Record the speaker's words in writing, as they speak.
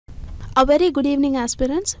A very good evening,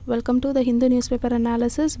 aspirants. Welcome to the Hindu newspaper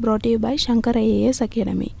analysis brought to you by Shankar IAS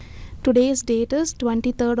Academy. Today's date is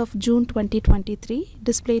 23rd of June 2023.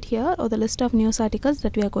 Displayed here are the list of news articles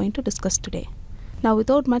that we are going to discuss today. Now,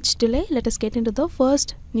 without much delay, let us get into the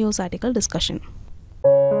first news article discussion.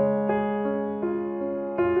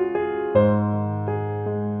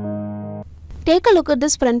 Take a look at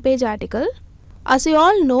this front page article. As you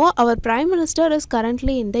all know, our Prime Minister is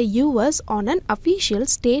currently in the US on an official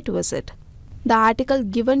state visit. The article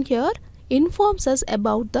given here informs us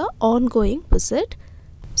about the ongoing visit.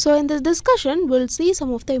 So in this discussion, we'll see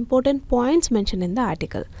some of the important points mentioned in the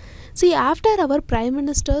article. See, after our Prime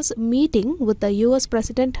Minister's meeting with the US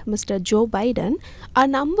President Mr. Joe Biden, a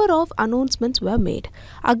number of announcements were made.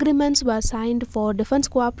 Agreements were signed for defense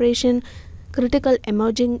cooperation, critical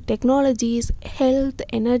emerging technologies, health,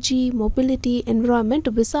 energy, mobility, environment,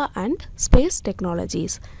 visa and space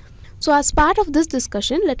technologies. So as part of this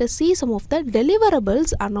discussion, let us see some of the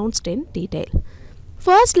deliverables announced in detail.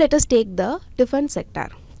 First, let us take the defense sector.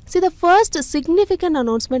 See, the first significant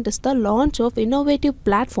announcement is the launch of innovative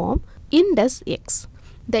platform IndusX.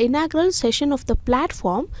 The inaugural session of the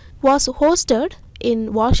platform was hosted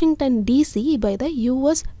in Washington, D.C. by the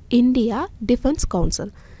US-India Defense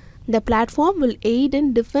Council. The platform will aid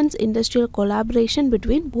in defense industrial collaboration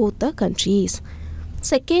between both the countries.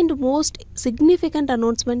 Second most significant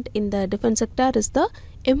announcement in the defense sector is the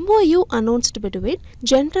MOU announced between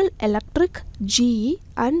General Electric, GE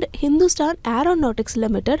and Hindustan Aeronautics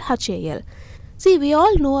Limited HAL. See, we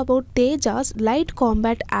all know about Tejas light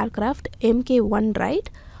combat aircraft Mk1, right?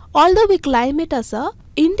 Although we claim it as a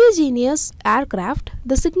indigenous aircraft,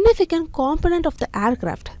 the significant component of the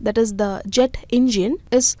aircraft, that is the jet engine,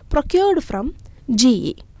 is procured from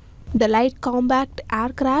GE. The light combat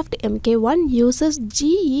aircraft Mk1 uses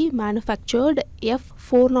GE manufactured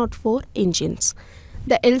F404 engines.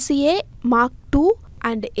 The LCA Mark II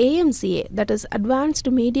and AMCA, that is Advanced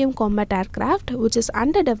Medium Combat Aircraft, which is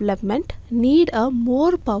under development, need a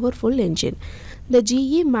more powerful engine. The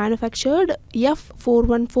GE manufactured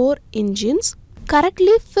F414 engines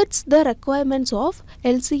correctly fits the requirements of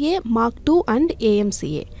LCA Mark II and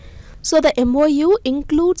AMCA. So the MOU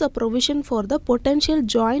includes a provision for the potential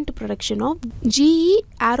joint production of GE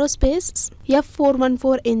Aerospace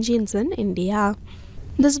F414 engines in India.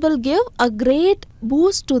 This will give a great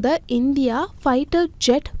boost to the India fighter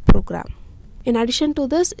jet program. In addition to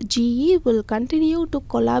this, GE will continue to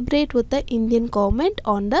collaborate with the Indian government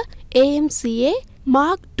on the AMCA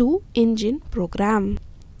Mark II engine program.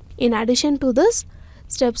 In addition to this,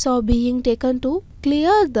 steps are being taken to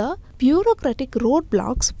clear the bureaucratic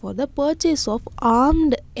roadblocks for the purchase of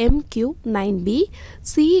armed MQ-9B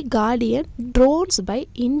Sea Guardian drones by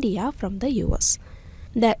India from the US.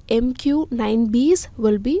 The MQ-9Bs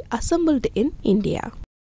will be assembled in India.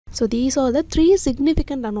 So these are the three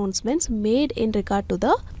significant announcements made in regard to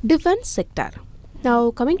the defense sector.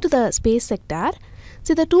 Now coming to the space sector,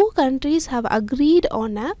 see, the two countries have agreed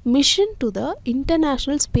on a mission to the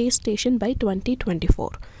International Space Station by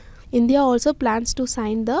 2024. India also plans to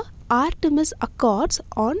sign the Artemis Accords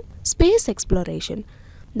on space exploration.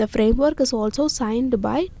 The framework is also signed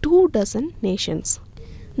by 24 nations.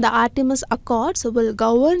 The Artemis Accords will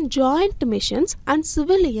govern joint missions and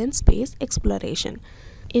civilian space exploration.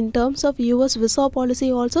 In terms of US visa policy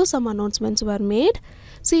also, some announcements were made.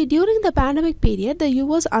 See, during the pandemic period, the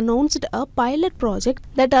US announced a pilot project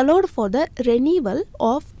that allowed for the renewal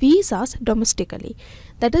of visas domestically.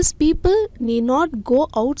 That is, people need not go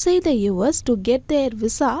outside the US to get their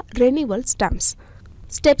visa renewal stamps.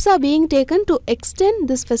 Steps are being taken to extend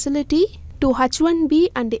this facility to H1B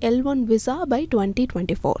and L1 visa by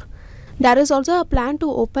 2024. There is also a plan to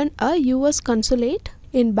open a US consulate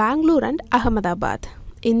in Bangalore and Ahmedabad.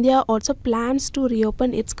 India also plans to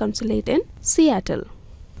reopen its consulate in Seattle.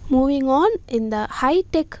 Moving on, in the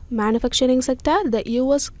high-tech manufacturing sector, the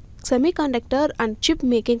US semiconductor and chip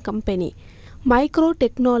making company Micro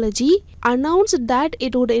Technology announced that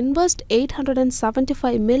it would invest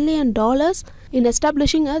 $875 million in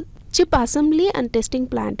establishing a chip assembly and testing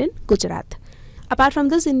plant in Gujarat. Apart from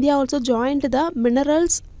this, India also joined the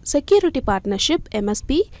Minerals Security Partnership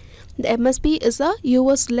MSP. The MSP is a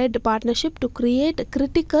US-led partnership to create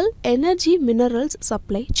critical energy minerals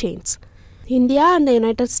supply chains. India and the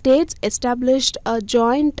United States established a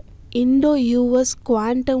joint Indo-US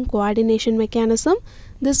quantum coordination mechanism.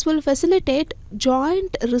 This will facilitate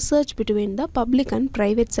joint research between the public and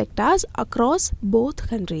private sectors across both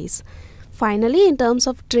countries. Finally, in terms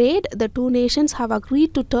of trade, the two nations have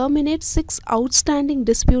agreed to terminate 6 outstanding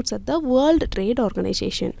disputes at the World Trade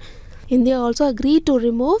Organization. India also agreed to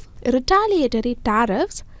remove retaliatory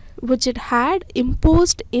tariffs which it had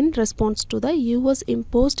imposed in response to the US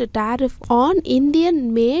imposed tariff on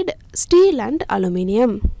Indian made steel and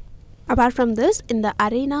aluminium. Apart from this, in the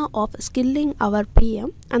arena of skilling our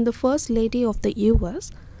PM and the First Lady of the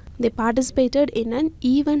US, they participated in an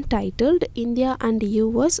event titled India and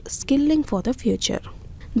US Skilling for the Future.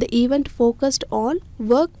 The event focused on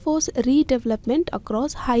workforce redevelopment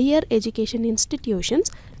across higher education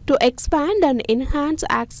institutions to expand and enhance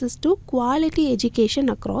access to quality education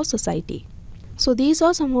across society. So these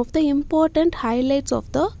are some of the important highlights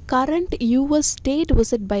of the current US state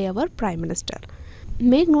visit by our Prime Minister.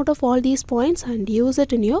 Make note of all these points and use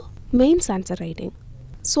it in your mains answer writing.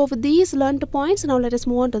 So with these learned points, now let us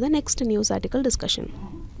move on to the next news article discussion.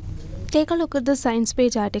 Take a look at the science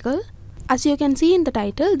page article. As you can see in the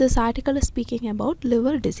title, this article is speaking about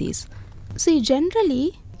liver disease. See,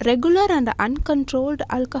 generally, regular and uncontrolled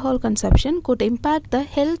alcohol consumption could impact the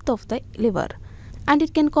health of the liver, and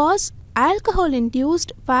it can cause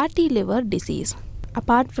alcohol-induced fatty liver disease.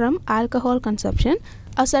 Apart from alcohol consumption,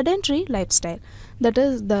 a sedentary lifestyle, that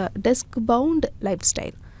is the desk-bound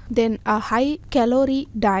lifestyle, then a high-calorie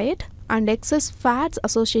diet and excess fats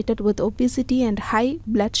associated with obesity and high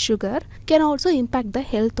blood sugar can also impact the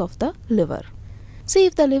health of the liver. See,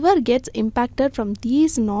 if the liver gets impacted from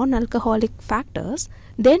these non-alcoholic factors,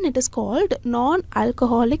 then it is called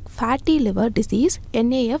non-alcoholic fatty liver disease,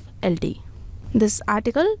 NAFLD. This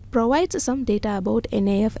article provides some data about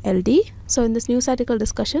NAFLD. So in this news article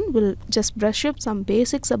discussion, we'll just brush up some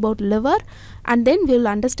basics about liver and then we'll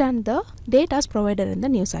understand the data provided in the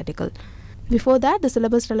news article. Before that, the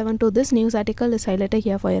syllabus relevant to this news article is highlighted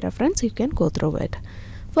here for your reference. You can go through it.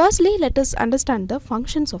 Firstly, let us understand the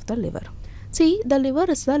functions of the liver. See, the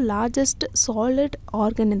liver is the largest solid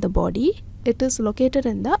organ in the body. It is located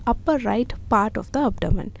in the upper right part of the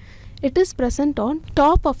abdomen. It is present on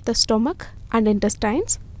top of the stomach and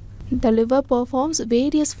intestines. The liver performs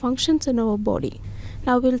various functions in our body.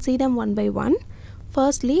 Now we'll see them one by one.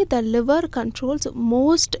 Firstly, the liver controls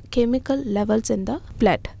most chemical levels in the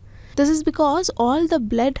blood. This is because all the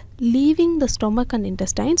blood leaving the stomach and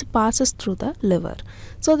intestines passes through the liver.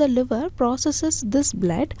 So the liver processes this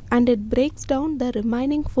blood and it breaks down the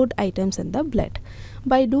remaining food items in the blood.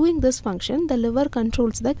 By doing this function, the liver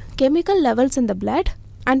controls the chemical levels in the blood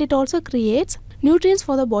and it also creates nutrients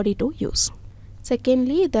for the body to use.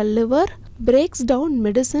 Secondly, the liver breaks down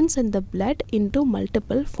medicines in the blood into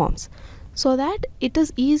multiple forms so that it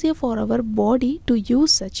is easier for our body to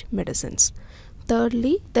use such medicines.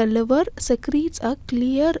 Thirdly, the liver secretes a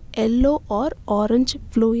clear yellow or orange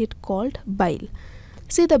fluid called bile.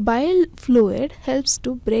 See, the bile fluid helps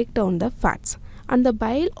to break down the fats, and the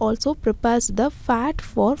bile also prepares the fat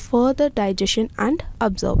for further digestion and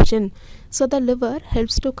absorption. So the liver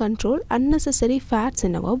helps to control unnecessary fats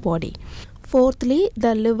in our body. Fourthly,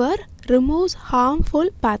 the liver removes harmful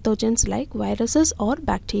pathogens like viruses or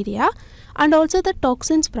bacteria and also the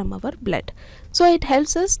toxins from our blood. So it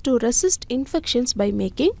helps us to resist infections by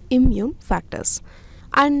making immune factors.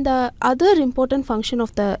 And the other important function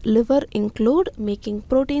of the liver include making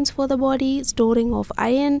proteins for the body, storing of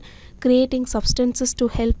iron, creating substances to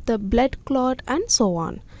help the blood clot and so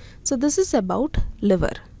on. So this is about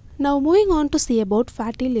liver. Now moving on to see about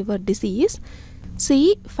fatty liver disease.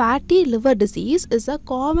 See, fatty liver disease is a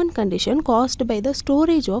common condition caused by the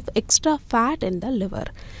storage of extra fat in the liver.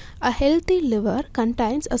 A healthy liver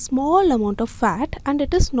contains a small amount of fat and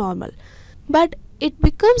it is normal. But it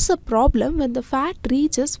becomes a problem when the fat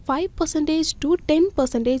reaches 5% to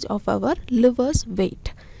 10% of our liver's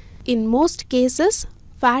weight. In most cases,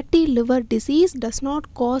 fatty liver disease does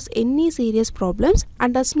not cause any serious problems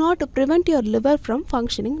and does not prevent your liver from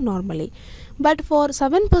functioning normally. But for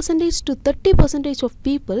 7% to 30% of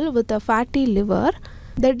people with a fatty liver,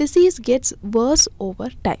 the disease gets worse over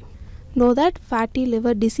time. Know that fatty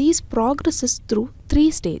liver disease progresses through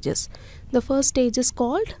 3 stages. The first stage is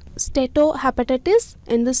called steatohepatitis.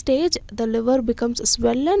 In this stage, the liver becomes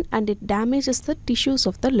swollen and it damages the tissues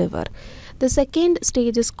of the liver. The second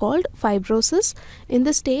stage is called fibrosis. In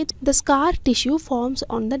this stage, the scar tissue forms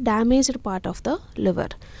on the damaged part of the liver.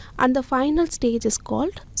 And the final stage is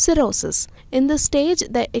called cirrhosis. In this stage,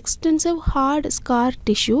 the extensive hard scar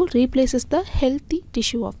tissue replaces the healthy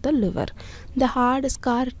tissue of the liver. The hard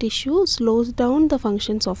scar tissue slows down the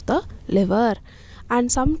functions of the liver,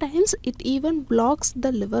 and sometimes it even blocks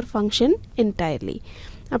the liver function entirely.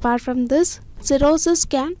 Apart from this, cirrhosis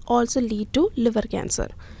can also lead to liver cancer.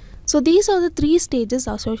 So these are the 3 stages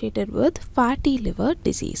associated with fatty liver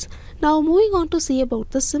disease. Now moving on to see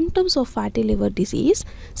about the symptoms of fatty liver disease.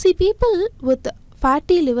 See, people with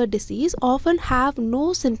fatty liver disease often have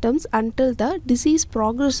no symptoms until the disease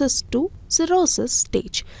progresses to cirrhosis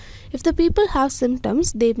stage. If the people have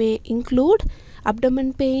symptoms, they may include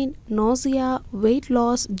abdomen pain, nausea, weight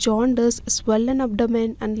loss, jaundice, swollen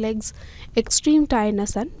abdomen and legs, extreme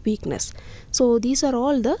tiredness and weakness. So these are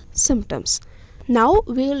all the symptoms. Now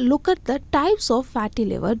we will look at the types of fatty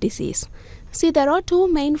liver disease. See, there are two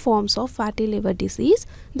main forms of fatty liver disease.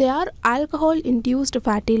 They are alcohol-induced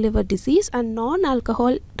fatty liver disease and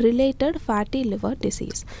non-alcohol related fatty liver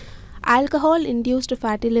disease. Alcohol-induced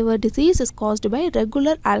fatty liver disease is caused by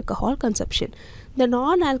regular alcohol consumption. The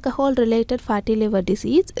non-alcohol related fatty liver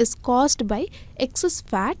disease is caused by excess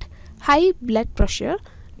fat, high blood pressure,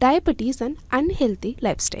 diabetes and unhealthy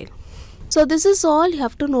lifestyle. So this is all you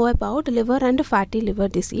have to know about liver and fatty liver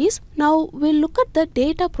disease. Now we'll look at the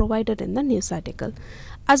data provided in the news article.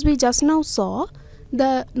 As we just now saw,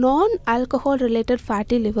 the non-alcohol related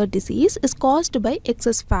fatty liver disease is caused by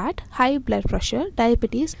excess fat, high blood pressure,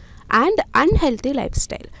 diabetes and unhealthy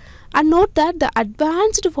lifestyle. And note that the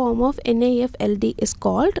advanced form of NAFLD is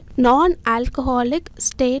called non-alcoholic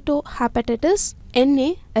steatohepatitis,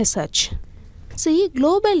 NASH. See,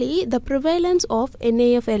 globally, the prevalence of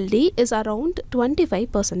NAFLD is around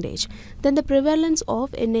 25%. Then the prevalence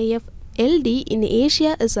of NAFLD in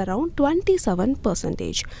Asia is around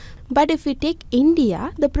 27%. But if we take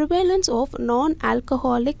India, the prevalence of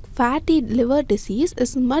non-alcoholic fatty liver disease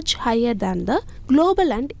is much higher than the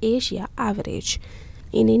global and Asia average.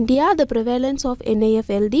 In India, the prevalence of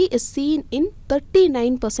NAFLD is seen in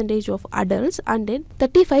 39% of adults and in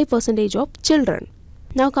 35% of children.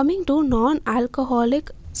 Now coming to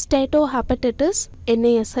non-alcoholic steatohepatitis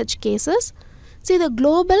NASH cases. See, the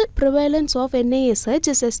global prevalence of NASH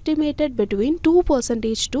is estimated between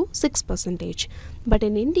 2% to 6%. But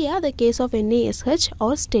in India, the case of NASH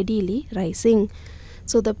are steadily rising.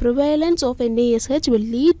 So the prevalence of NASH will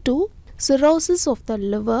lead to cirrhosis of the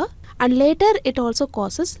liver and later it also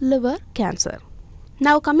causes liver cancer.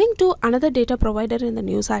 Now coming to another data provided in the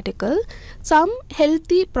news article, some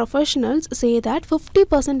healthy professionals say that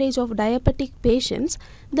 50% of diabetic patients,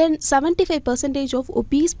 then 75% of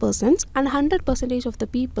obese persons and 100% of the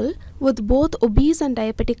people with both obese and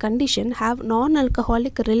diabetic condition have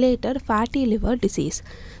non-alcoholic related fatty liver disease.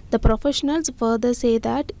 The professionals further say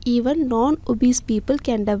that even non-obese people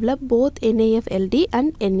can develop both NAFLD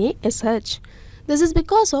and NASH. This is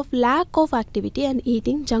because of lack of activity and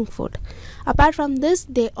eating junk food. Apart from this,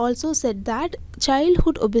 they also said that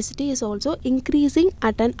childhood obesity is also increasing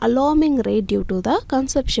at an alarming rate due to the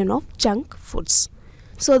consumption of junk foods.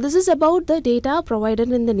 So this is about the data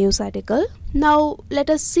provided in the news article. Now let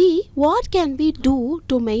us see what can we do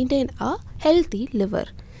to maintain a healthy liver.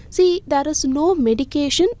 See, there is no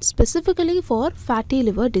medication specifically for fatty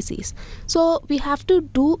liver disease. So we have to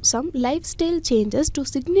do some lifestyle changes to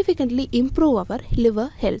significantly improve our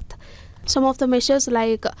liver health. Some of the measures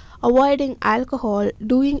like avoiding alcohol,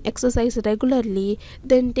 doing exercise regularly,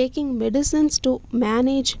 then taking medicines to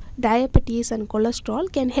manage diabetes and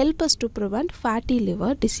cholesterol can help us to prevent fatty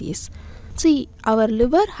liver disease. See, our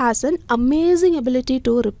liver has an amazing ability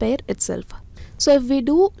to repair itself. So if we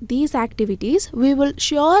do these activities, we will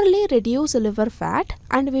surely reduce liver fat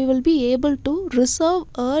and we will be able to reserve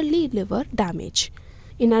early liver damage.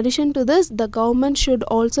 In addition to this, the government should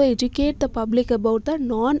also educate the public about the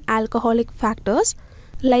non-alcoholic factors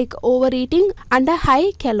like overeating and a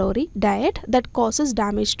high-calorie diet that causes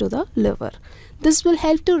damage to the liver. This will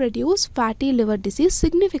help to reduce fatty liver disease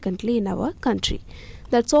significantly in our country.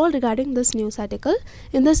 That's all regarding this news article.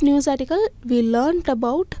 In this news article, we learned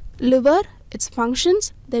about liver, its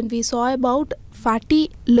functions, then we saw about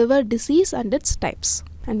fatty liver disease and its types,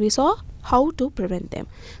 and we saw how to prevent them.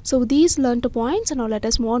 So these learned points, and now let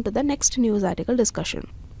us move on to the next news article discussion.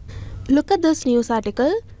 Look at this news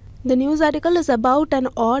article. The news article is about an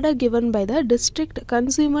order given by the District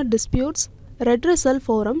Consumer Disputes Redressal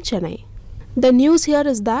Forum, Chennai. The news here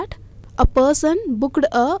is that a person booked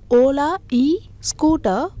a Ola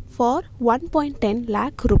e-scooter for 1.10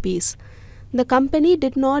 lakh rupees. The company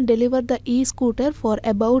did not deliver the e-scooter for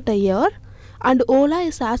about a year, and Ola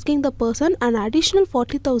is asking the person an additional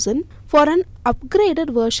 40,000 for an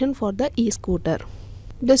upgraded version for the e-scooter.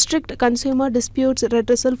 District Consumer Disputes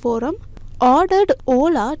Redressal Forum ordered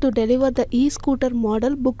Ola to deliver the e-scooter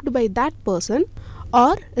model booked by that person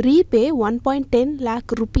or repay 1.10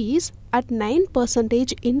 lakh rupees at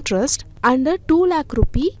 9% interest and a 2 lakh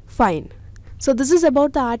rupee fine. So this is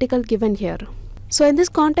about the article given here. So in this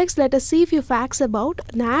context, let us see a few facts about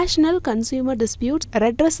National Consumer Disputes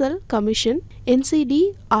Redressal Commission,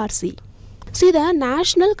 NCDRC. See, the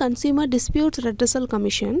National Consumer Disputes Redressal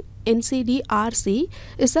Commission, NCDRC,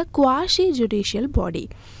 is a quasi-judicial body.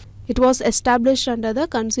 It was established under the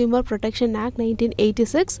Consumer Protection Act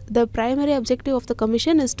 1986. The primary objective of the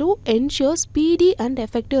Commission is to ensure speedy and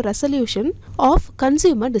effective resolution of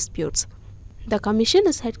consumer disputes. The Commission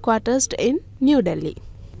is headquartered in New Delhi.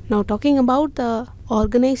 Now talking about the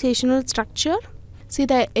organizational structure, see,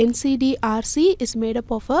 the NCDRC is made up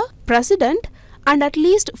of a president and at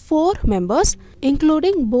least 4 members,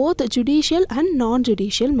 including both judicial and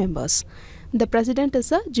non-judicial members. The president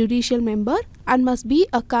is a judicial member and must be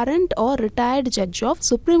a current or retired judge of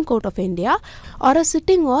Supreme Court of India or a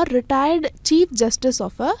sitting or retired Chief Justice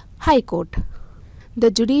of a High Court.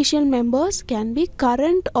 The judicial members can be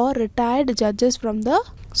current or retired judges from the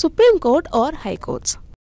Supreme Court or High Courts.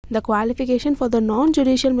 The qualification for the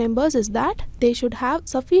non-judicial members is that they should have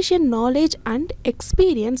sufficient knowledge and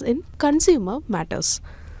experience in consumer matters.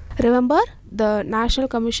 Remember, the National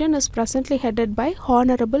Commission is presently headed by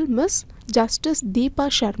Honorable Miss Justice Deepa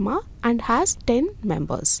Sharma and has 10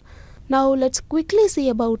 members. Now let's quickly see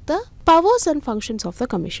about the powers and functions of the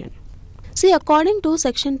Commission. See, according to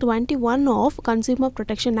Section 21 of Consumer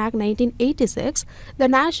Protection Act 1986, the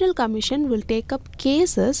National Commission will take up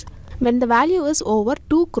cases when the value is over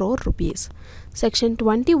 2 crore rupees. Section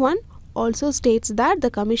 21 also states that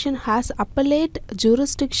the Commission has appellate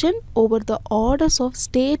jurisdiction over the orders of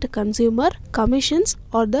state consumer commissions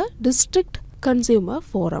or the district consumer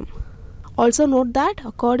forum. Also note that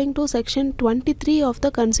according to Section 23 of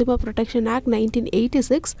the Consumer Protection Act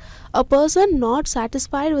 1986, a person not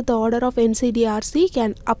satisfied with the order of NCDRC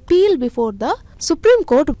can appeal before the Supreme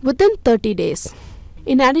Court within 30 days.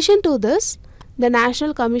 In addition to this, the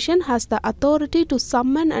National Commission has the authority to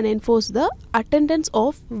summon and enforce the attendance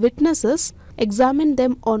of witnesses, examine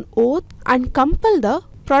them on oath, and compel the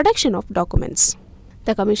production of documents.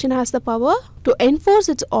 The Commission has the power to enforce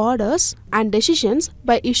its orders and decisions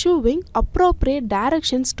by issuing appropriate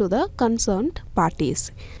directions to the concerned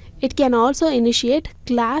parties. It can also initiate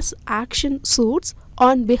class action suits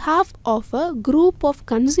on behalf of a group of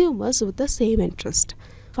consumers with the same interest.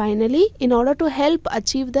 Finally, in order to help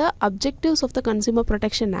achieve the objectives of the Consumer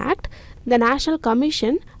Protection Act, the National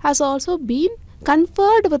Commission has also been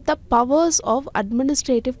conferred with the powers of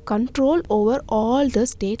administrative control over all the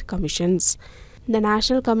state commissions. The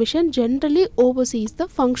National Commission generally oversees the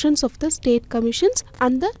functions of the state commissions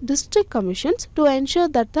and the district commissions to ensure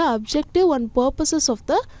that the objective and purposes of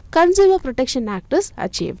the Consumer Protection Act is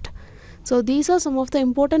achieved. So these are some of the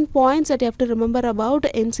important points that you have to remember about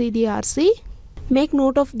NCDRC. Make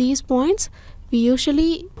note of these points. We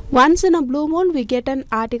usually, once in a blue moon, we get an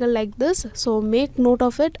article like this. So make note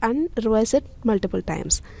of it and revise it multiple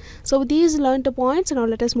times. So with these learned points, now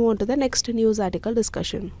let us move on to the next news article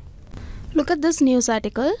discussion. Look at this news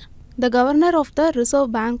article. The Governor of the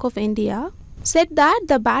Reserve Bank of India said that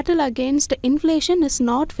the battle against inflation is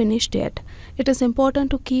not finished yet. It is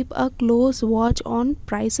important to keep a close watch on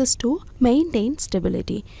prices to maintain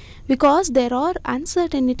stability, because there are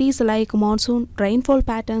uncertainties like monsoon rainfall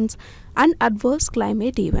patterns and adverse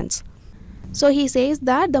climate events. So he says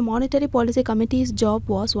that the Monetary Policy Committee's job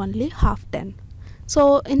was only half done.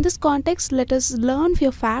 So in this context, let us learn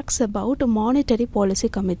few facts about Monetary Policy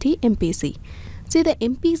Committee MPC. See, the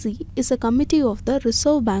MPC is a committee of the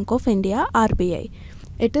Reserve Bank of India RBI.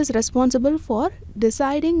 It is responsible for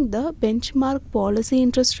deciding the benchmark policy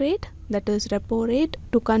interest rate, that is repo rate,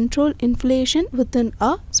 to control inflation within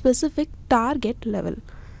a specific target level.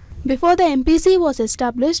 Before the MPC was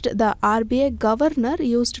established, the RBI governor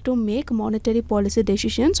used to make monetary policy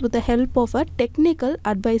decisions with the help of a technical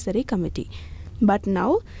advisory committee. But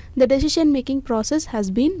now, the decision-making process has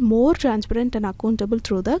been more transparent and accountable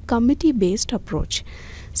through the committee-based approach.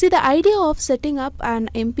 See, the idea of setting up an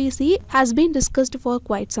MPC has been discussed for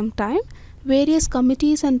quite some time. Various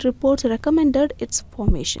committees and reports recommended its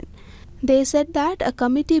formation. They said that a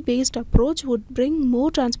committee-based approach would bring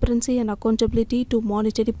more transparency and accountability to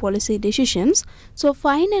monetary policy decisions. So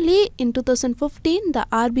finally, in 2015, the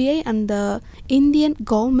RBI and the Indian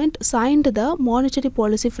government signed the Monetary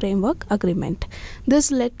Policy Framework Agreement.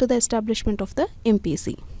 This led to the establishment of the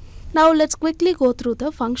MPC. Now let's quickly go through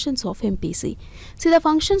the functions of MPC. See, the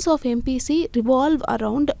functions of MPC revolve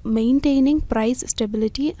around maintaining price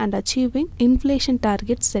stability and achieving inflation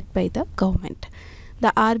targets set by the government.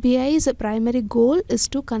 The RBI's primary goal is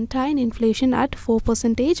to contain inflation at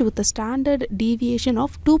 4% with a standard deviation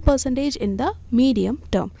of 2% in the medium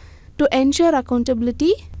term. To ensure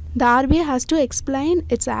accountability, the RBI has to explain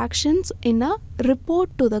its actions in a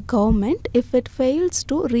report to the government if it fails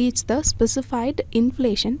to reach the specified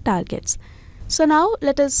inflation targets. So now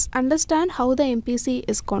let us understand how the MPC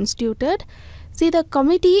is constituted. See, the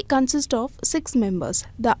committee consists of 6 members.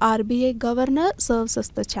 The RBI governor serves as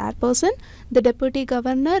the chairperson. The deputy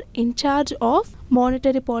governor in charge of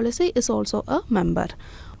monetary policy is also a member.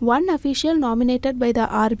 One official nominated by the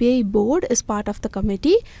RBI board is part of the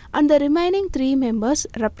committee, and the remaining 3 members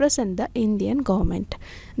represent the Indian government.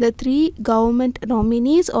 The 3 government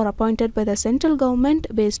nominees are appointed by the central government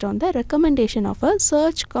based on the recommendation of a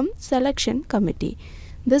search-cum-selection committee.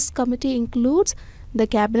 This committee includes the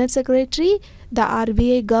Cabinet Secretary, the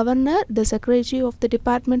RBI Governor, the Secretary of the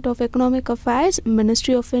Department of Economic Affairs,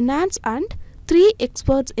 Ministry of Finance, and 3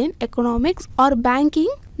 experts in economics or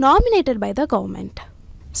banking nominated by the government.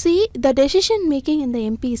 See, the decision making in the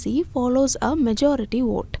MPC follows a majority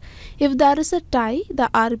vote. If there is a tie, the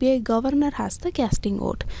RBI governor has the casting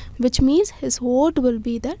vote, which means his vote will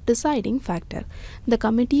be the deciding factor. The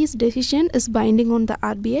committee's decision is binding on the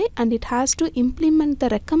RBI and it has to implement the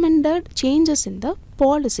recommended changes in the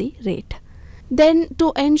policy rate. Then,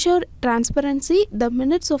 to ensure transparency, the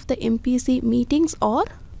minutes of the MPC meetings are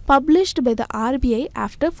published by the RBI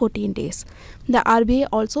after 14 days. The RBI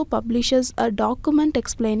also publishes a document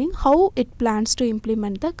explaining how it plans to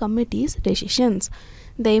implement the committee's decisions.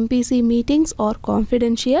 The MPC meetings are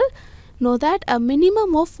confidential. Know that a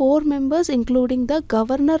minimum of 4 members, including the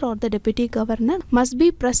governor or the deputy governor, must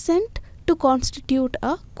be present to constitute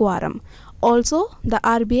a quorum. Also, the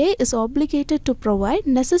RBI is obligated to provide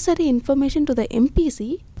necessary information to the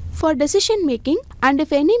MPC for decision making, and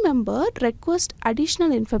if any member requests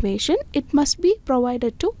additional information, it must be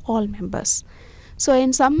provided to all members. So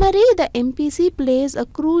in summary, the MPC plays a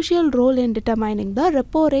crucial role in determining the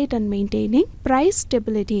repo rate and maintaining price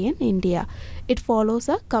stability in India. It follows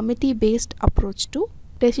a committee-based approach to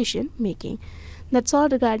decision making. That's all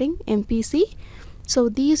regarding MPC. So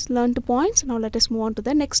these learned points. Now let us move on to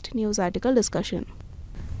the next news article discussion.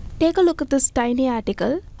 Take a look at this tiny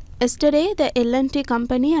article. Yesterday, the L&T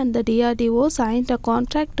company and the DRDO signed a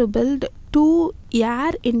contract to build 2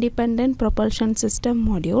 air-independent propulsion system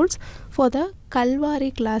modules for the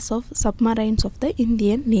Kalvari class of submarines of the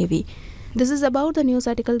Indian Navy. This is about the news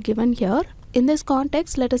article given here. In this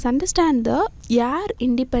context, let us understand the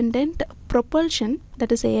air-independent propulsion,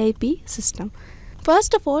 that is AIP system.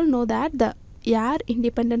 First of all, know that the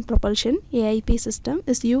air-independent propulsion AIP system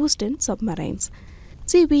is used in submarines.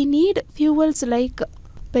 See, we need fuels like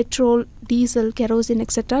petrol, diesel, kerosene,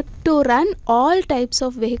 etc. to run all types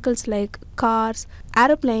of vehicles like cars,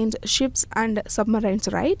 aeroplanes, ships and submarines,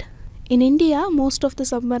 right? In India, most of the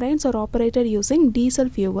submarines are operated using diesel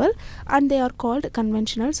fuel and they are called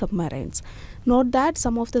conventional submarines. Note that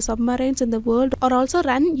some of the submarines in the world are also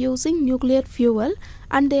run using nuclear fuel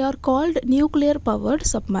and they are called nuclear powered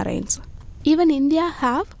submarines. Even India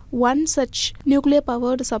have one such nuclear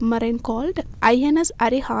powered submarine called INS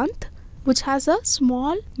Arihant, which has a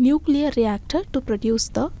small nuclear reactor to produce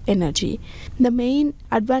the energy. The main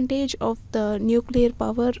advantage of the nuclear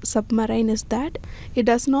power submarine is that it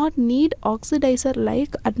does not need oxidizer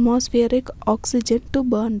like atmospheric oxygen to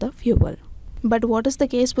burn the fuel. But what is the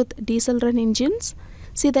case with diesel run engines?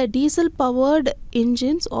 See, the diesel powered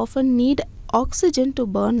engines often need oxygen to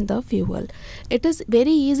burn the fuel. It is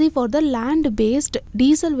very easy for the land-based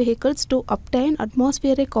diesel vehicles to obtain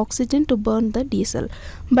atmospheric oxygen to burn the diesel.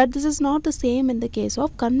 But this is not the same in the case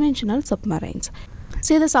of conventional submarines.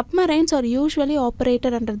 See, the submarines are usually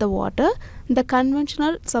operated under the water. The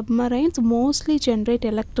conventional submarines mostly generate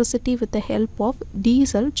electricity with the help of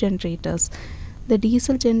diesel generators. The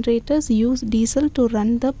diesel generators use diesel to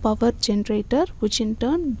run the power generator, which in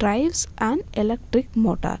turn drives an electric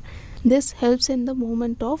motor. This helps in the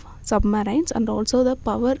movement of submarines and also the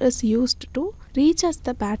power is used to recharge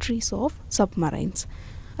the batteries of submarines.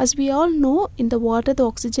 As we all know, in the water the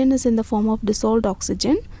oxygen is in the form of dissolved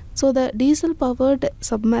oxygen. So the diesel powered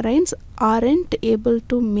submarines aren't able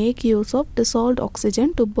to make use of dissolved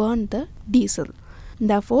oxygen to burn the diesel.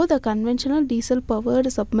 Therefore, the conventional diesel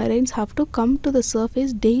powered submarines have to come to the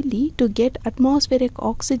surface daily to get atmospheric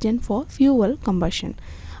oxygen for fuel combustion.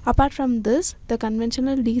 Apart from this, the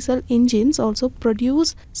conventional diesel engines also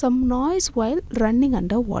produce some noise while running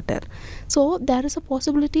underwater. So there is a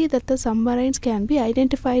possibility that the submarines can be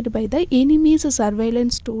identified by the enemy's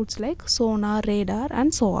surveillance tools like sonar, radar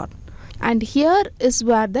and so on. And here is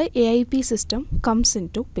where the AIP system comes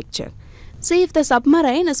into picture. See, if the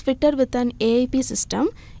submarine is fitted with an AIP system,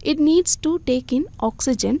 it needs to take in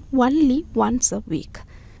oxygen only once a week.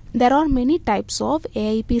 There are many types of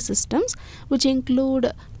AIP systems which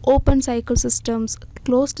include open cycle systems,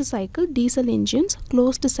 closed cycle diesel engines,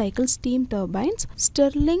 closed cycle steam turbines,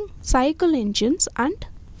 Stirling cycle engines and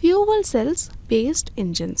fuel cells based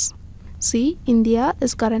engines. See, India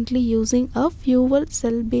is currently using a fuel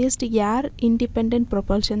cell based air independent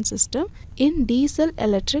propulsion system in diesel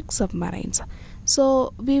electric submarines.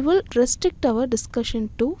 So we will restrict our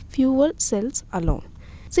discussion to fuel cells alone.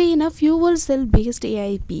 See, in a fuel cell based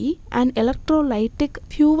AIP, an electrolytic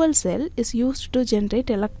fuel cell is used to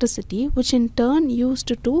generate electricity, which in turn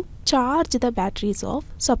used to charge the batteries of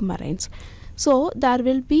submarines. So there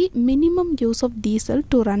will be minimum use of diesel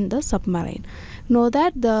to run the submarine. Know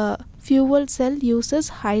that the fuel cell uses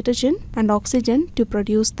hydrogen and oxygen to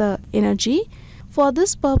produce the energy. For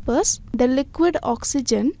this purpose, the liquid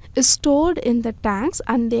oxygen is stored in the tanks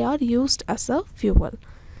and they are used as a fuel.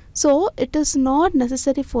 So it is not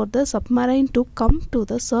necessary for the submarine to come to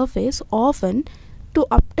the surface often to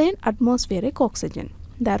obtain atmospheric oxygen.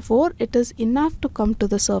 Therefore, it is enough to come to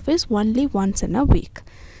the surface only once in a week.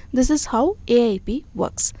 This is how AIP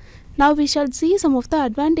works. Now we shall see some of the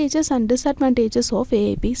advantages and disadvantages of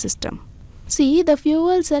AIP system. See, the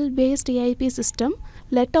fuel cell based AIP system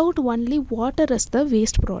let out only water as the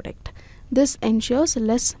waste product. This ensures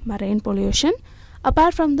less marine pollution.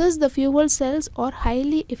 Apart from this, the fuel cells are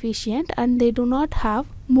highly efficient and they do not have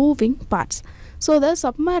moving parts. So the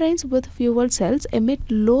submarines with fuel cells emit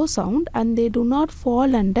low sound and they do not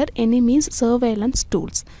fall under enemy's surveillance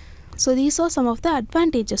tools. So these are some of the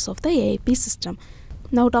advantages of the AIP system.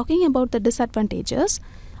 Now talking about the disadvantages,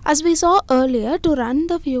 as we saw earlier, to run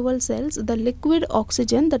the fuel cells, the liquid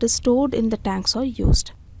oxygen that is stored in the tanks are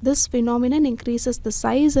used. This phenomenon increases the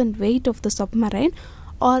size and weight of the submarine,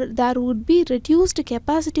 or there would be reduced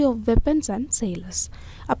capacity of weapons and sailors.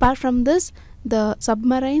 Apart from this, the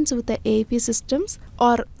submarines with the AIP systems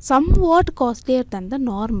are somewhat costlier than the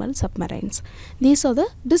normal submarines. These are the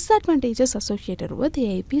disadvantages associated with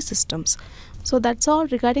AIP systems. So that's all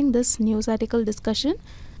regarding this news article discussion.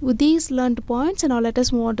 With these learned points, and now let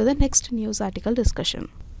us move on to the next news article discussion.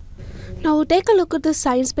 Now take a look at this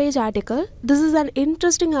science page article. This is an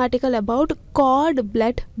interesting article about cord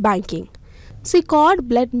blood banking. See, cord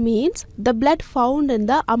blood means the blood found in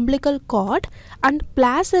the umbilical cord and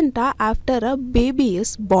placenta after a baby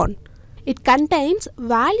is born. It contains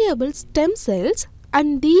valuable stem cells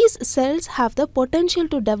and these cells have the potential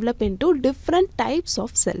to develop into different types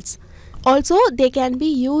of cells. Also, they can be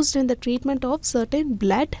used in the treatment of certain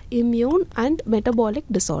blood, immune and metabolic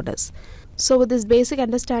disorders. So with this basic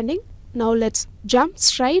understanding, now let's jump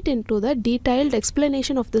straight into the detailed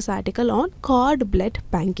explanation of this article on cord blood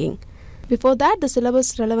banking. Before that, the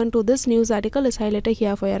syllabus relevant to this news article is highlighted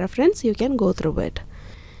here for your reference. You can go through it.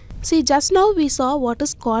 See, just now we saw what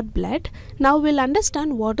is cord blood. Now we'll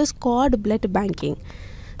understand what is cord blood banking.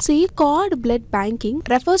 See, cord blood banking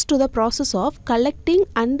refers to the process of collecting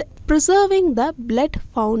and preserving the blood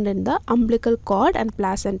found in the umbilical cord and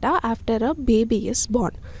placenta after a baby is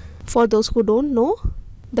born. For those who don't know,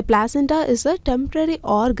 the placenta is a temporary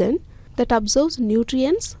organ that absorbs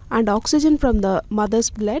nutrients and oxygen from the mother's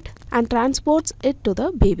blood and transports it to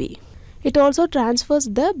the baby. It also transfers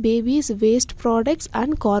the baby's waste products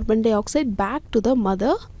and carbon dioxide back to the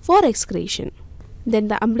mother for excretion. Then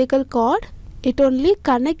the umbilical cord, it only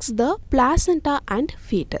connects the placenta and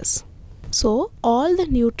fetus. So all the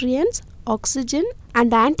nutrients, oxygen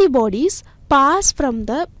and antibodies pass from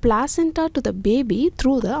the placenta to the baby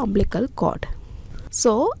through the umbilical cord.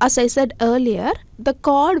 So, as I said earlier, the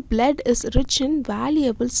cord blood is rich in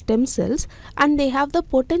valuable stem cells and they have the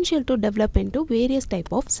potential to develop into various types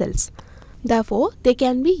of cells. Therefore, they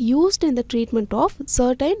can be used in the treatment of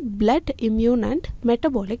certain blood, immune and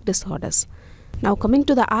metabolic disorders. Now coming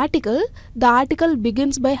to the article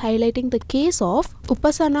begins by highlighting the case of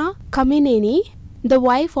Upasana Kamineni, the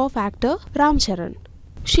wife of actor Ram Charan.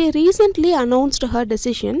 She recently announced her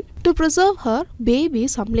decision to preserve her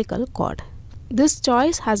baby's umbilical cord. This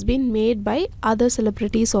choice has been made by other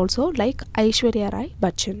celebrities also like Aishwarya Rai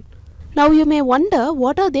Bachchan. Now you may wonder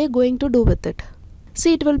what are they going to do with it.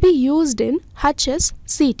 See, it will be used in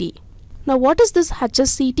HSCT. Now what is this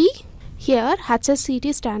HSCT? Here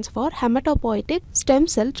HSCT stands for hematopoietic stem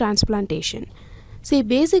cell transplantation. See,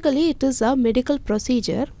 basically it is a medical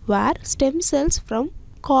procedure where stem cells from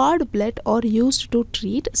cord blood are used to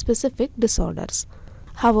treat specific disorders.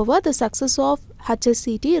 However, the success of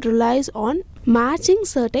HSCT relies on matching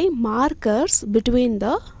certain markers between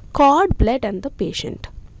the cord blood and the patient.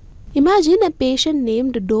 Imagine a patient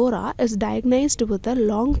named Dora is diagnosed with a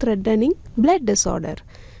long-threatening blood disorder.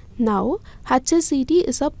 Now, HSCT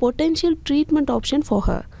is a potential treatment option for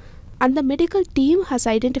her, and the medical team has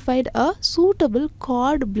identified a suitable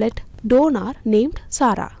cord blood donor named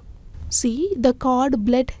Sarah. See, the cord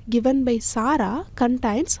blood given by Sarah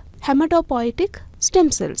contains hematopoietic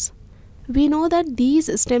stem cells. We know that these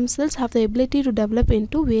stem cells have the ability to develop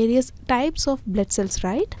into various types of blood cells,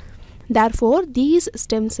 right? Therefore, these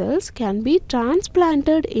stem cells can be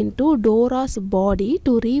transplanted into Dora's body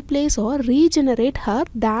to replace or regenerate her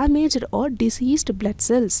damaged or diseased blood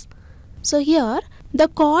cells. So here, the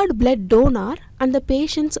cord blood donor and the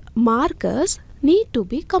patient's markers need to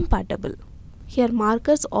be compatible. Here,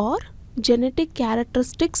 markers are genetic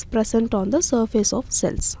characteristics present on the surface of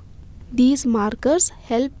cells. These markers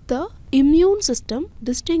help the immune system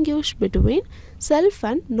distinguish between self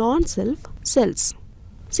and non-self cells.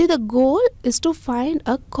 See, the goal is to find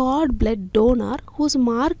a cord blood donor whose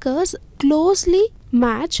markers closely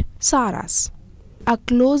match Sarah's. A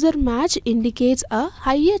closer match indicates a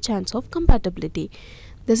higher chance of compatibility.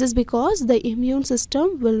 This is because the immune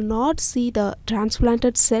system will not see the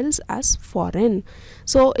transplanted cells as foreign,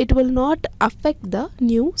 so it will not affect the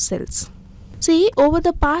new cells. See, over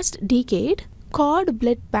the past decade, cord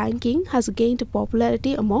blood banking has gained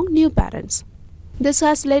popularity among new parents. This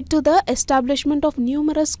has led to the establishment of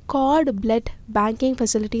numerous cord blood banking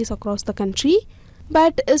facilities across the country.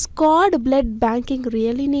 But is cord blood banking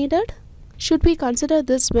really needed? Should we consider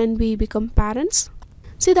this when we become parents?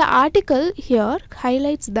 See, the article here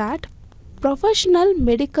highlights that professional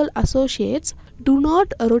medical associates do not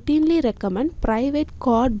routinely recommend private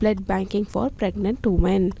cord blood banking for pregnant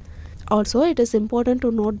women. Also, it is important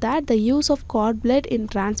to note that the use of cord blood in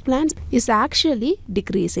transplants is actually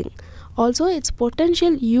decreasing. Also, its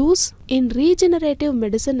potential use in regenerative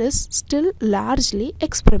medicine is still largely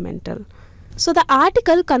experimental. So, the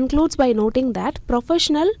article concludes by noting that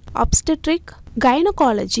professional obstetric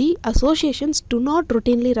gynecology associations do not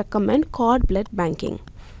routinely recommend cord blood banking.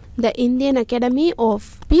 The Indian Academy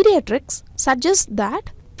of Pediatrics suggests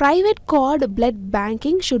that private cord blood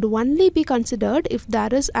banking should only be considered if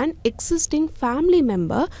there is an existing family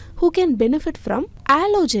member who can benefit from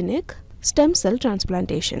allogenic stem cell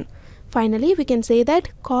transplantation. Finally, we can say that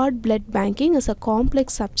cord blood banking is a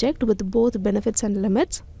complex subject with both benefits and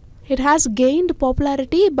limits. It has gained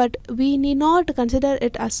popularity, but we need not consider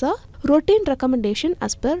it as a routine recommendation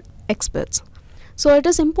as per experts. So, it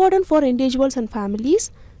is important for individuals and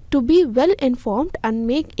families to be well informed and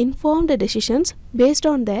make informed decisions based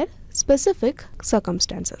on their specific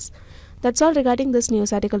circumstances. That's all regarding this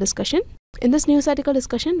news article discussion. In this news article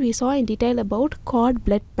discussion, we saw in detail about cord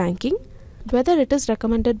blood banking, whether it is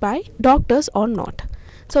recommended by doctors or not.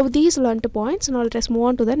 So these learned points. Now let us move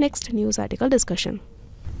on to the next news article discussion.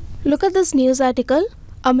 Look at this news article.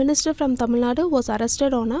 A minister from Tamil Nadu was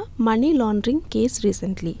arrested on a money laundering case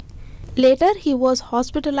recently. Later, he was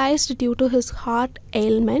hospitalized due to his heart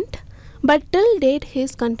ailment, but till date he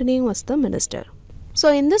is continuing as the minister.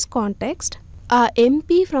 So in this context, a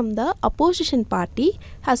MP from the opposition party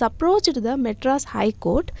has approached the Madras High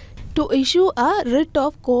Court to issue a writ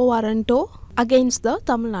of quo warranto against the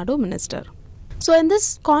Tamil Nadu minister. So in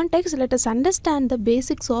this context, let us understand the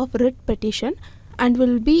basics of writ petition and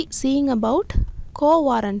we'll be seeing about quo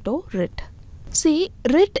warranto writ. See,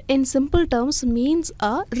 writ in simple terms means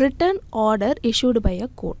a written order issued by a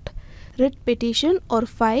court. Writ petition or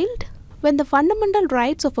filed when the fundamental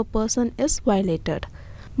rights of a person is violated.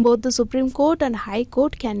 Both the Supreme Court and High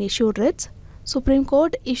Court can issue writs. Supreme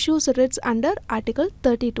Court issues writs under Article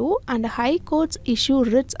 32 and High Courts issue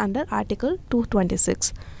writs under Article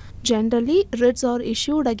 226. Generally, writs are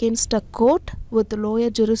issued against a court with lower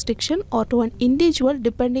jurisdiction or to an individual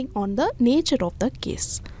depending on the nature of the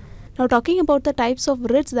case. Now talking about the types of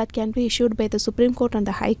writs that can be issued by the Supreme Court and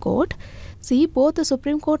the High Court. See, both the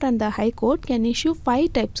Supreme Court and the High Court can issue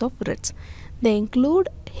 5 types of writs. They include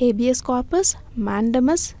habeas corpus,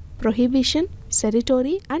 mandamus, prohibition,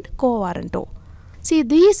 certiorari and quo warranto. See,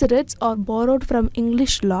 these writs are borrowed from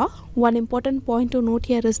English law. One important point to note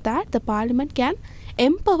here is that the Parliament can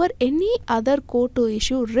empower any other court to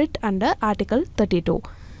issue writ under Article 32.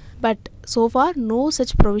 But so far, no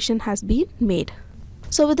such provision has been made.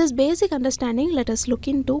 So with this basic understanding, let us look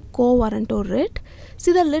into quo warranto writ.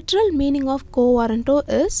 See, the literal meaning of quo warranto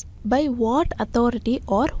is by what authority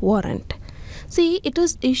or warrant. See, it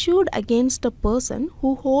is issued against a person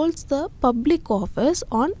who holds the public office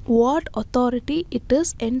on what authority it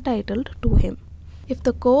is entitled to him. If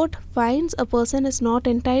the court finds a person is not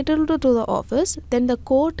entitled to the office, then the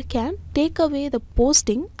court can take away the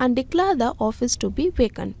posting and declare the office to be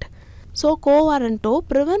vacant. So, quo warranto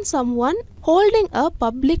prevents someone holding a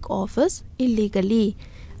public office illegally.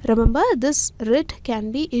 Remember, this writ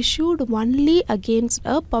can be issued only against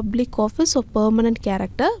a public office of permanent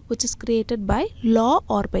character which is created by law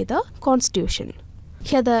or by the constitution.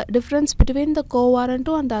 Here the difference between the quo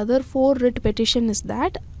warranto and the other 4 writ petition is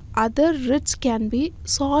that other writs can be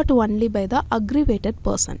sought only by the aggravated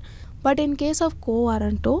person, But in case of quo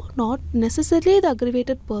warranto, not necessarily the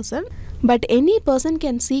aggravated person, but any person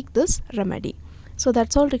can seek this remedy. So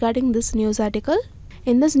that's all regarding this news article.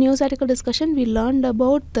 In this news article discussion, we learned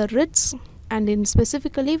about the writs, and in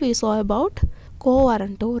specifically we saw about quo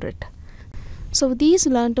warranto writ. So these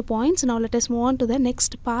learned points. Now let us move on to the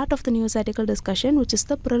next part of the news article discussion, which is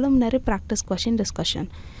the preliminary practice question discussion.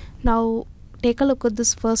 Now take a look at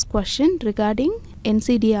this first question regarding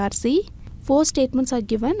NCDRC. 4 statements are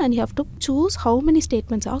given and you have to choose how many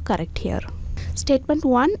statements are correct here. Statement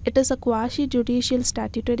 1, it is a quasi-judicial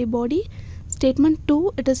statutory body. Statement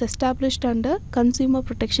 2, it is established under Consumer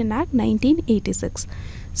Protection Act 1986.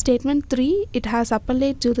 Statement 3, it has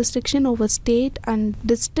appellate jurisdiction over state and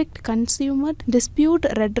district consumer dispute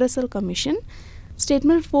redressal commission.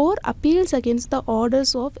 Statement 4, appeals against the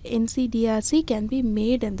orders of NCDRC can be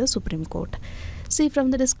made in the Supreme Court. See,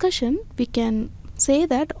 from the discussion, we can say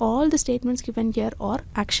that all the statements given here are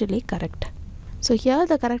actually correct. So here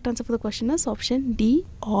the correct answer for the question is option D,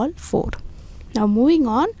 all 4. Now moving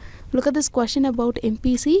on, look at this question about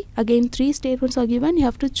MPC. Again 3 statements are given. You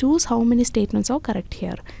have to choose how many statements are correct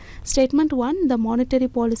here. Statement 1, the Monetary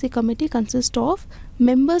Policy Committee consists of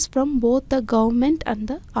members from both the government and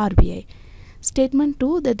the RBI. Statement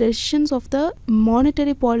 2, the decisions of the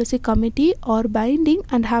Monetary Policy Committee are binding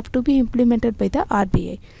and have to be implemented by the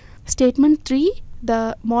RBI. Statement 3,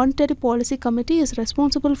 the Monetary Policy Committee is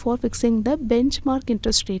responsible for fixing the benchmark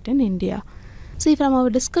interest rate in India. See, from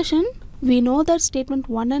our discussion, we know that statement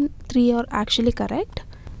 1 and 3 are actually correct.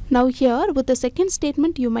 Now here, with the second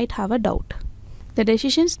statement, you might have a doubt. The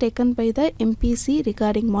decisions taken by the MPC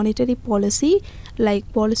regarding monetary policy,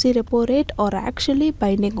 like policy repo rate, are actually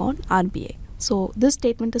binding on RBI. So this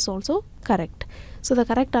statement is also correct. So the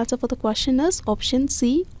correct answer for the question is option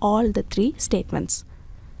C, all the 3 statements.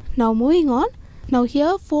 Now moving on. Now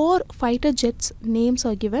here 4 fighter jets names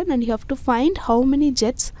are given and you have to find how many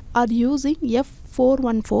jets are using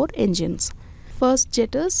F414 engines. First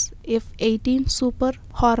jet is F-18 Super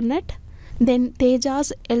Hornet, then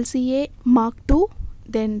Tejas LCA Mark II,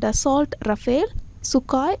 then Dassault Rafale,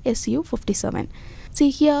 Sukhoi Su-57. See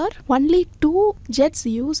here, only 2 jets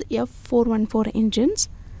use F414 engines,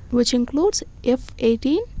 which includes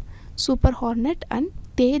F-18 Super Hornet and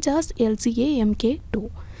Tejas LCA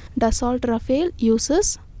Mk2. Dassault Rafale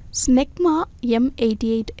uses Snecma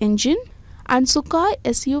M88 engine and Sukhoi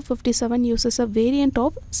Su-57 uses a variant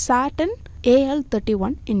of Saturn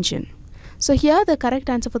AL31 engine. So here the correct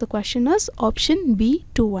answer for the question is option B,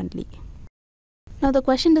 2 only. Now the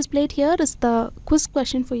question displayed here is the quiz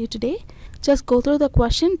question for you today. Just go through the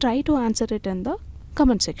question, try to answer it in the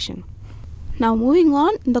comment section. Now moving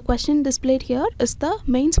on, the question displayed here is the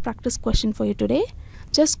mains practice question for you today.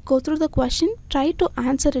 Just go through the question, try to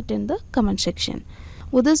answer it in the comment section.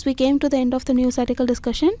 With this, we came to the end of the news article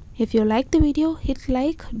discussion. If you like the video, hit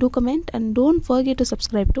like, do comment, and don't forget to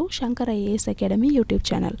subscribe to Shankar IAS Academy YouTube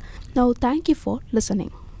channel. Now, thank you for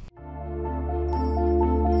listening.